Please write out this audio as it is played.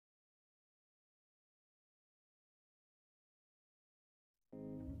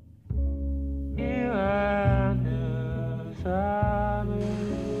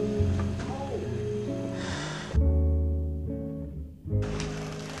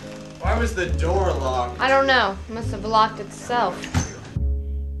was the door locked? I don't know. It must have locked itself.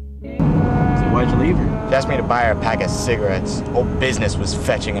 So why'd you leave her? She asked me to buy her a pack of cigarettes. Old business was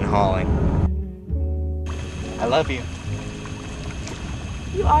fetching and hauling. I love you.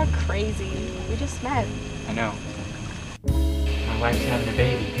 You are crazy. We just met. I know. My wife's having a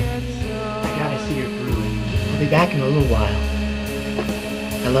baby. I gotta see her through it. I'll be back in a little while.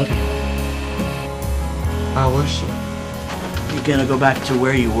 I love you. How was she? You gonna go back to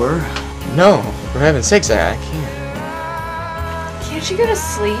where you were? No, for heaven's sakes, I can't. Can't you go to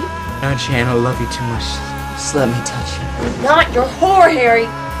sleep? No, Jan, I love you too much. Just let me touch you. Not your whore, Harry.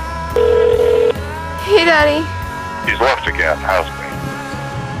 Hey, Daddy. He's left again, hasn't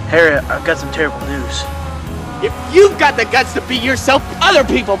he? Harry, I've got some terrible news. If you've got the guts to be yourself, other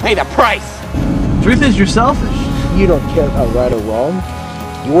people pay the price. Truth is, you're selfish. You don't care about right or wrong.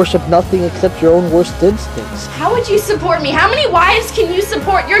 You worship nothing except your own worst instincts. How would you support me? How many wives can you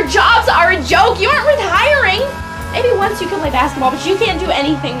support? Your jobs are a joke. You aren't worth hiring. Maybe once you can play basketball, but you can't do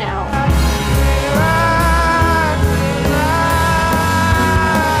anything now.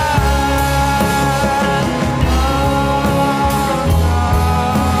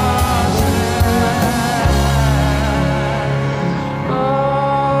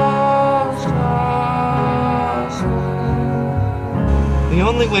 The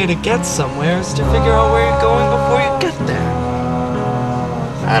only way to get somewhere is to figure out where you're going before you get there.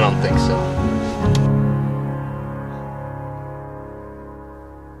 I don't think so.